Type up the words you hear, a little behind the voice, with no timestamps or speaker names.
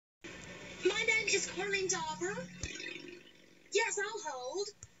is Carlene Dauber. Yes, I'll hold.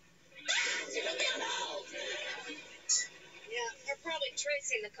 Yeah, they're probably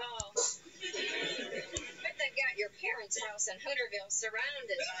tracing the call. Bet they've got your parents' house in Hooterville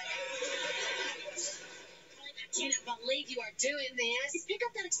surrounded by it. I cannot believe you are doing this. Pick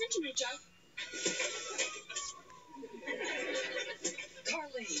up that extension cord, Joe.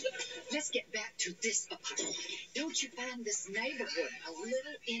 Carlene, let's get back to this apartment. Don't you find this neighborhood a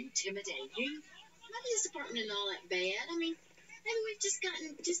little intimidating? Maybe this apartment isn't all that bad. I mean, maybe we've just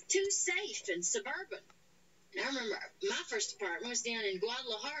gotten too safe and suburban. And I remember my first apartment was down in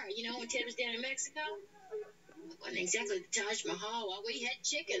Guadalajara, you know, when Ted was down in Mexico. It wasn't exactly the Taj Mahal. Well, we had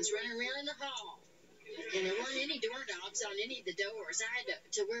chickens running around in the hall. And there weren't any doorknobs on any of the doors. I had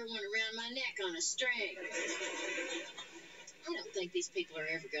to wear one around my neck on a string. I don't think these people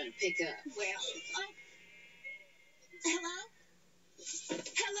are ever going to pick up. Well, Hello?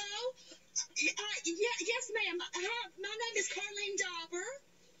 Hello? Yes, ma'am. My name is Carlene Dauber.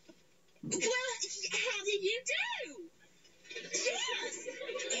 Well, how do you do? Yes.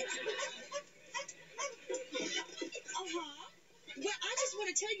 Well, I just want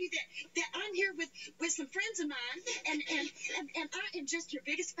to tell you that I'm here with some friends of mine, and I am just your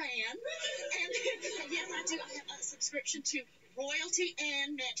biggest fan. And yes, I do. I have a subscription to Royalty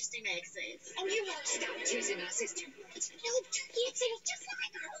and Majesty magazines. Oh, you won't stop teasing our sister. No, it sounds just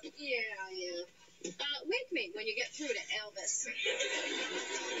like her. yeah. Wake me when you get through to Elvis.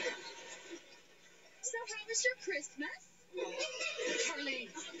 So how was your Christmas?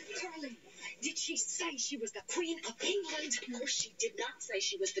 Carlene, did she say she was the Queen of England? No, she did not say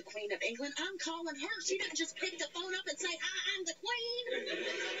she was the Queen of England. I'm calling her. She didn't just pick the phone up and say, "Hi, I'm the Queen."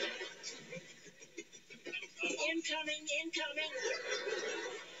 Incoming.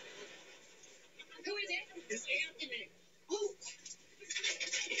 Who is it? It's Anthony. Oh.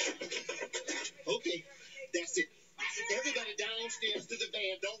 Okay, that's it. Everybody downstairs to the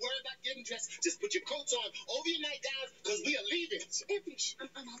van. Don't worry about getting dressed. Just put your coats on over your nightgowns, because we are leaving. Anthony,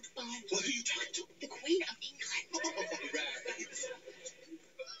 I'm on the phone. What are you talking to? The Queen of England. Right.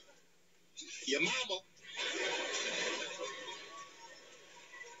 Your mama.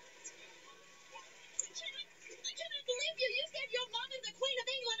 I cannot believe you. You said your mom is the Queen of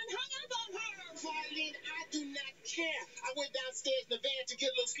England and hung up on her. Carlene, I do not care. I went downstairs in the van to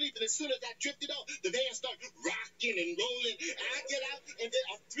get a little sleep, and as soon as I drifted off, the van started rocking and rolling. I get out, and there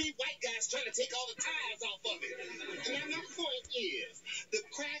are 3 white guys trying to take all the tires off of it. Now, my point is, the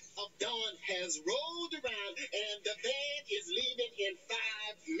crack of dawn has rolled around, and the van is leaving in 5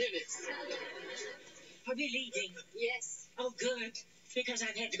 minutes. Are we leaving? Yes. Oh, good. Because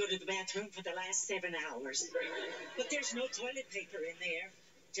I've had to go to the bathroom for the last 7 hours. But there's no toilet paper in there.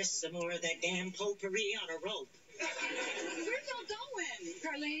 Just some more of that damn potpourri on a rope. Where y'all going?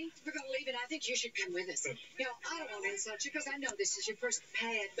 Carlene, we're going to leave, and I think you should come with us. You know, I don't want to insult you because I know this is your first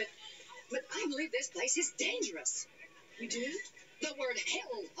pad, but I believe this place is dangerous. You do? The word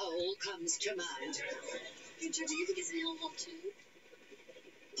hellhole comes to mind. Hey, Joe, do you think it's an hellhole too?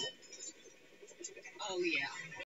 Oh, yeah.